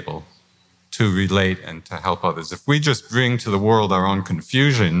be able to relate and to help others. If we just bring to the world our own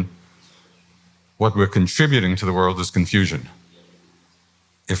confusion, what we're contributing to the world is confusion.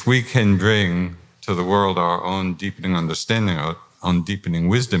 If we can bring to the world our own deepening understanding, our own deepening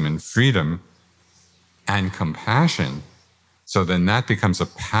wisdom and freedom and compassion, so then that becomes a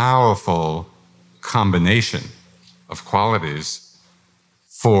powerful combination of qualities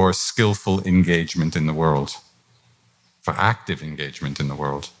for skillful engagement in the world, for active engagement in the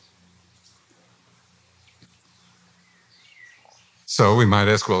world. So we might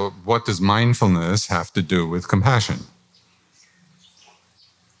ask, well, what does mindfulness have to do with compassion?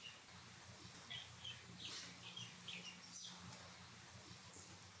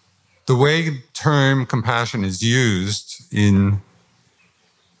 The way the term compassion is used in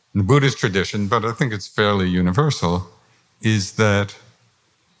the Buddhist tradition, but I think it's fairly universal, is that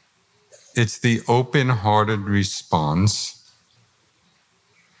it's the open-hearted response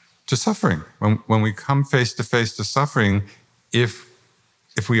to suffering. When we come face to face to suffering, if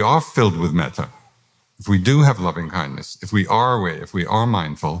we are filled with metta, if we do have loving kindness, if we are aware, if we are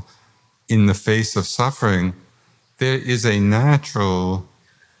mindful, in the face of suffering, there is a natural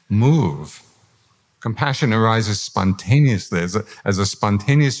move. Compassion arises spontaneously, as a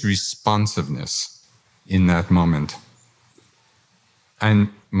spontaneous responsiveness in that moment. And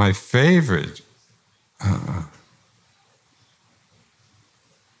my favorite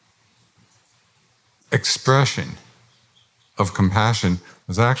expression of compassion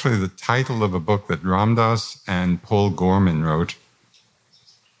was actually the title of a book that Ram Dass and Paul Gorman wrote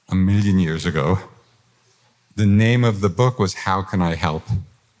 1,000,000 years ago. The name of the book was How Can I Help?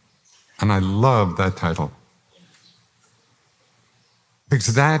 And I love that title.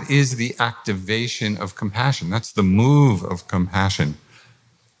 Because that is the activation of compassion. That's the move of compassion.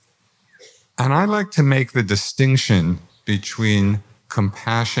 And I like to make the distinction between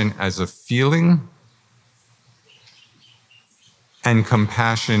compassion as a feeling and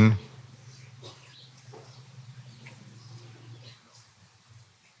compassion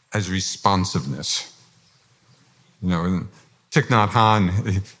as responsiveness. You know, Thich Nhat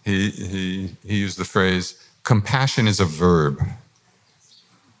Hanh, he used the phrase, compassion is a verb,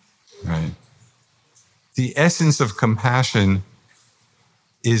 right? The essence of compassion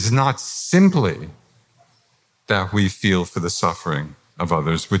is not simply that we feel for the suffering of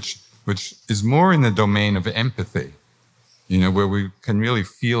others, which is more in the domain of empathy, you know, where we can really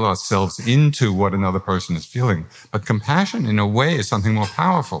feel ourselves into what another person is feeling. But compassion, in a way, is something more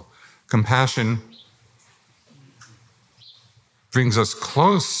powerful. Compassion brings us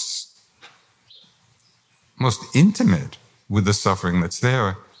close, most intimate with the suffering that's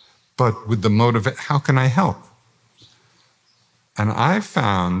there, but with the motive, how can I help? And I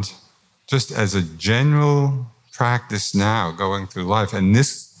found, just as a general practice now going through life, and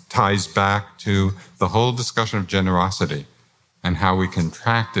this ties back to the whole discussion of generosity and how we can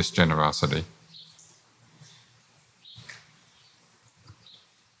practice generosity.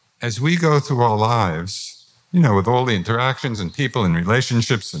 As we go through our lives, you know, with all the interactions and people and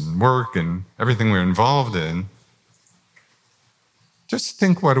relationships and work and everything we're involved in, just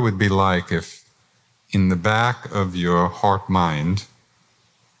think what it would be like if in the back of your heart-mind,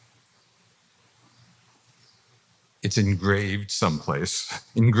 it's engraved someplace,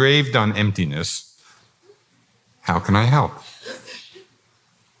 engraved on emptiness, how can I help?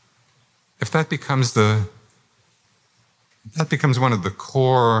 If that becomes one of the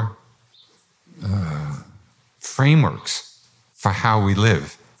core frameworks for how we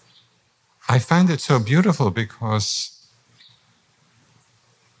live. I find it so beautiful because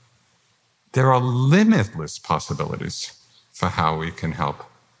there are limitless possibilities for how we can help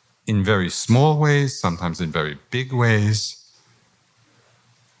in very small ways, sometimes in very big ways.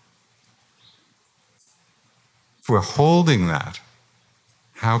 If we're holding that,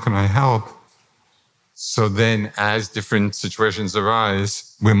 how can I help? So then as different situations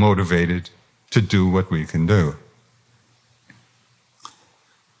arise, we're motivated to do what we can do.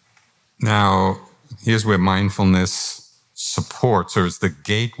 Now, here's where mindfulness supports or is the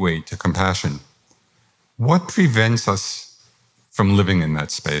gateway to compassion. What prevents us from living in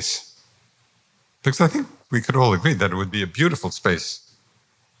that space. Because I think we could all agree that it would be a beautiful space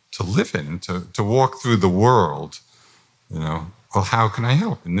to live in, to walk through the world, well, how can I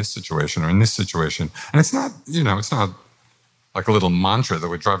help in this situation or in this situation? And it's not, it's not like a little mantra that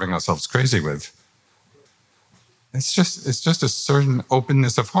we're driving ourselves crazy with. It's just a certain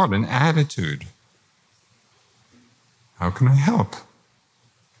openness of heart, an attitude. How can I help?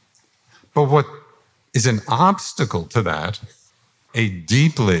 But what is an obstacle to that, a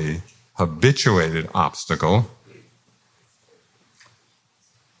deeply habituated obstacle,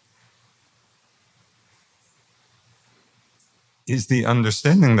 is the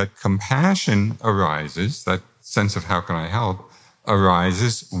understanding that compassion arises, that sense of how can I help,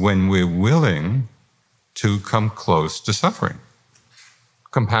 arises when we're willing to come close to suffering.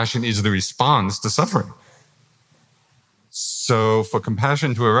 Compassion is the response to suffering. So for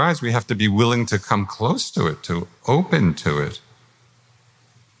compassion to arise, we have to be willing to come close to it, to open to it.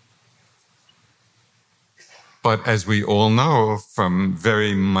 But as we all know, from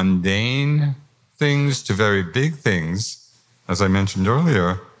very mundane things to very big things, as I mentioned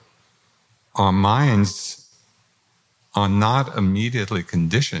earlier, our minds are not immediately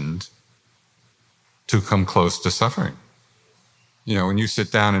conditioned to come close to suffering. When you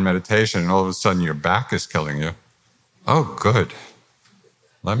sit down in meditation and all of a sudden your back is killing you, oh, good.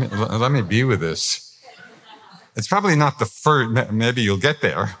 Let me be with this. It's probably not the first, maybe you'll get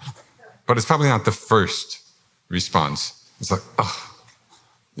there, but it's probably not the first response. It's like,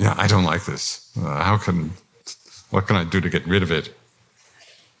 I don't like this. What can I do to get rid of it?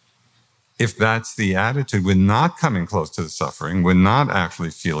 If that's the attitude, we're not coming close to the suffering, we're not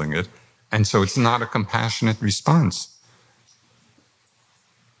actually feeling it, and so it's not a compassionate response.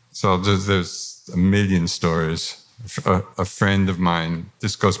 So there's a million stories. A friend of mine,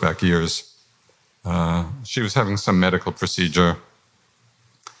 this goes back years, she was having some medical procedure,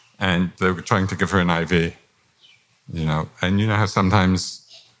 and they were trying to give her an IV, and you know how sometimes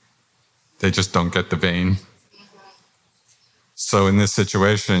they just don't get the vein. So in this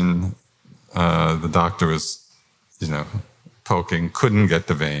situation, the doctor was, poking, couldn't get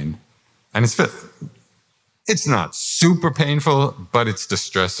the vein. And it's not super painful, but it's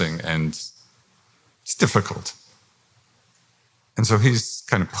distressing and it's difficult. And so he's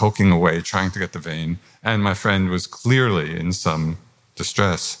kind of poking away, trying to get the vein. And my friend was clearly in some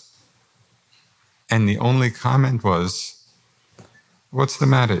distress. And the only comment was, "What's the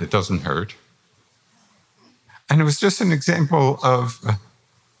matter? It doesn't hurt." And it was just an example of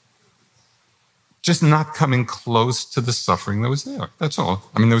just not coming close to the suffering that was there. That's all.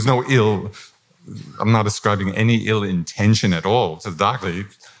 I mean, there was no I'm not ascribing any ill intention at all to the doctor.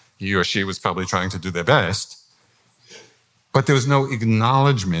 He or she was probably trying to do their best. But there was no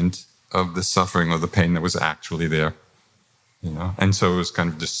acknowledgement of the suffering or the pain that was actually there. And so it was kind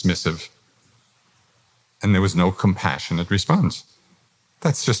of dismissive. And there was no compassionate response.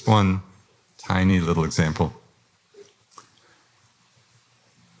 That's just one tiny little example.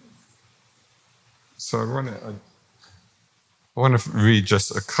 So I want to read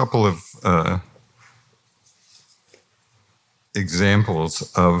just a couple of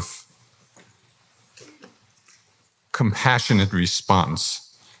examples of compassionate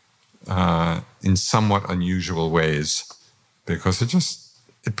response in somewhat unusual ways, because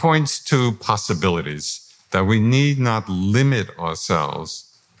it points to possibilities that we need not limit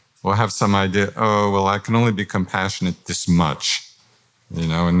ourselves or have some idea, I can only be compassionate this much,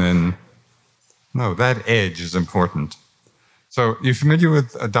 and then, no, that edge is important. So you're familiar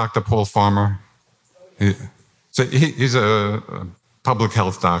with Dr. Paul Farmer? He's a public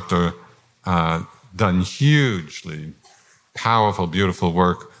health doctor, done hugely powerful, beautiful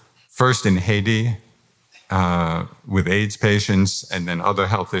work, first in Haiti with AIDS patients, and then other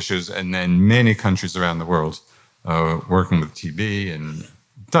health issues, and then many countries around the world working with TB, and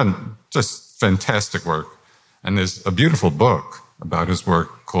done just fantastic work. And there's a beautiful book about his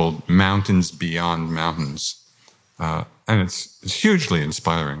work called Mountains Beyond Mountains. And it's hugely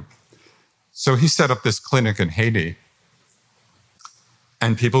inspiring. So he set up this clinic in Haiti,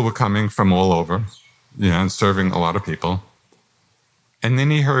 and people were coming from all over, and serving a lot of people. And then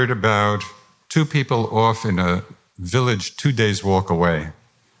he heard about 2 people off in a village 2 days' walk away,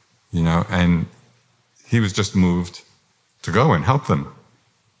 and he was just moved to go and help them.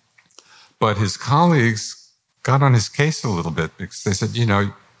 But his colleagues got on his case a little bit because they said,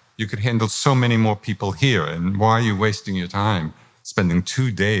 you could handle so many more people here, and why are you wasting your time spending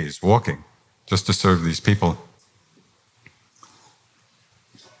 2 days walking just to serve these people?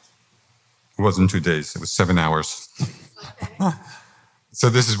 It wasn't 2 days, it was 7 hours. So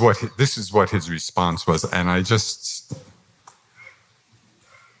this is what his response was, and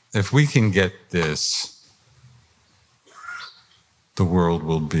if we can get this, the world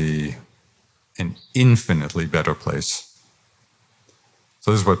will be an infinitely better place.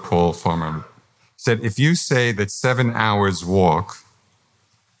 So this is what Paul Farmer said. If you say that 7 hours walk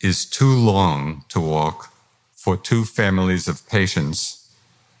is too long to walk for 2 families of patients,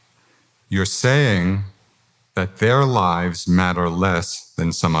 you're saying that their lives matter less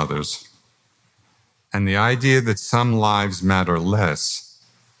than some others. And the idea that some lives matter less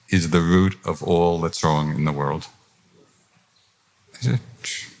is the root of all that's wrong in the world.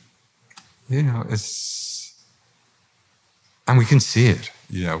 And we can see it.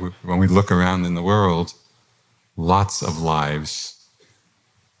 When we look around in the world, lots of lives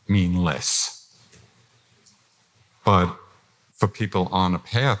mean less. But for people on a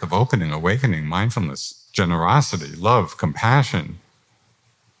path of opening, awakening, mindfulness, generosity, love, compassion,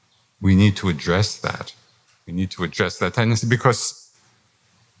 we need to address that. We need to address that tendency, because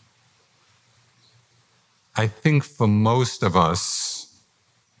I think for most of us,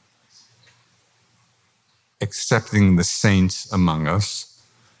 accepting the saints among us,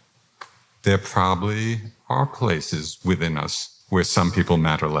 there probably are places within us where some people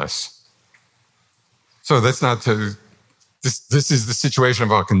matter less. So that's not to, this is the situation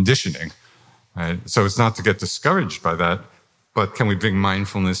of our conditioning, right? So it's not to get discouraged by that, but can we bring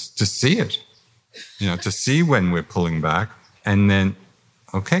mindfulness to see it? To see when we're pulling back, and then,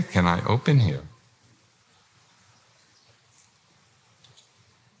 okay, can I open here?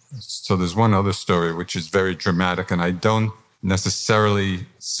 So there's one other story which is very dramatic, and I don't necessarily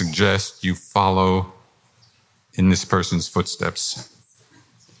suggest you follow in this person's footsteps.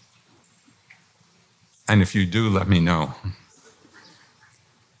 And if you do, let me know.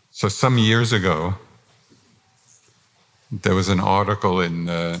 So some years ago, there was an article in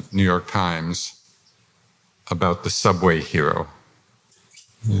the New York Times about the subway hero.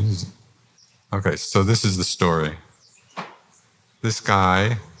 Okay, so this is the story. This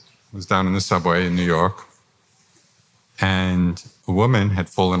guy was down in the subway in New York, and a woman had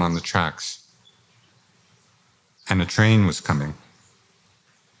fallen on the tracks, and a train was coming.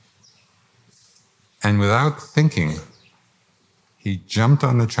 And without thinking, he jumped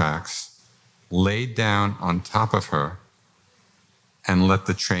on the tracks, laid down on top of her, and let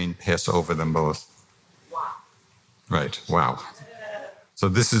the train pass over them both. Wow. Right, wow. So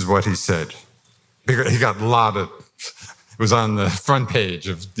this is what he said. He got a lot of, it was on the front page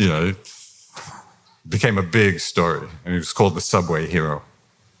of, it became a big story, and it was called the Subway Hero.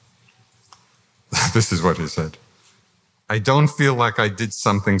 This is what he said. I don't feel like I did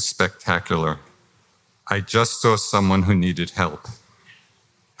something spectacular. I just saw someone who needed help.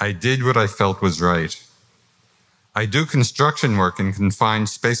 I did what I felt was right. I do construction work in confined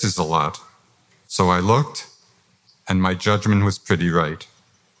spaces a lot, so I looked, and my judgment was pretty right.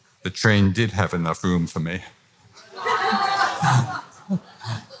 The train did have enough room for me.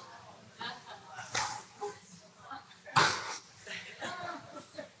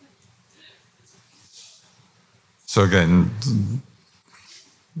 So again,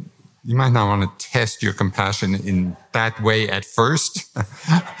 you might not want to test your compassion in that way at first.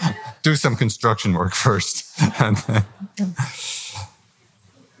 Do some construction work first.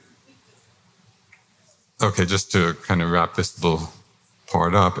 Okay, just to kind of wrap this little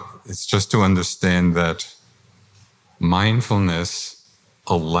part up, it's just to understand that mindfulness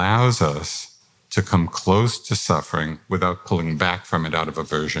allows us to come close to suffering without pulling back from it out of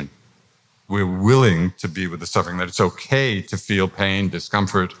aversion. We're willing to be with the suffering, that it's okay to feel pain,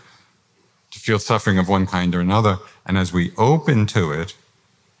 discomfort, to feel suffering of one kind or another. And as we open to it,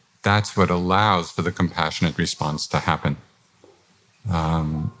 that's what allows for the compassionate response to happen.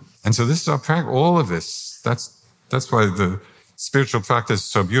 And so this is our practice. All of this, that's why the spiritual practice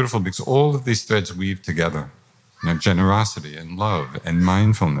is so beautiful, because all of these threads weave together. Generosity and love and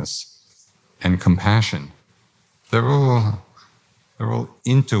mindfulness and compassion. They're all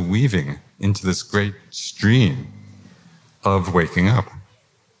interweaving into this great stream of waking up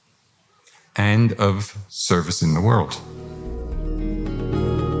and of service in the world.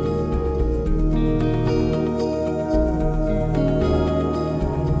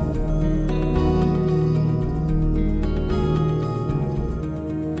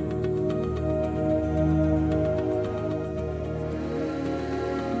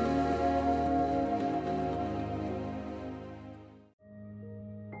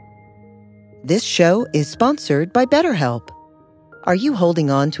 This show is sponsored by BetterHelp. Are you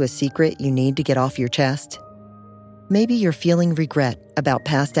holding on to a secret you need to get off your chest? Maybe you're feeling regret about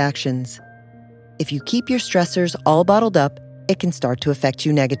past actions. If you keep your stressors all bottled up, it can start to affect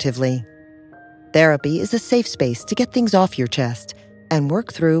you negatively. Therapy is a safe space to get things off your chest, and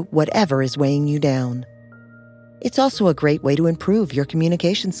work through whatever is weighing you down. It's also a great way to improve your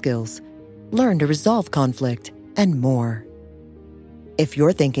communication skills, learn to resolve conflict, and more. If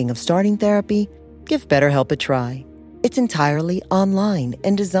you're thinking of starting therapy, give BetterHelp a try. It's entirely online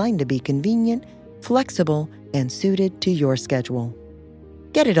and designed to be convenient, flexible, and suited to your schedule.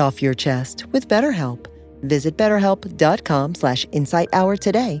 Get it off your chest with BetterHelp. Visit BetterHelp.com/InsightHour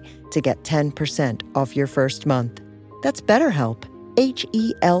today to get 10% off your first month. That's BetterHelp,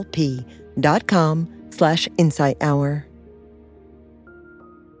 HELP.com/InsightHour.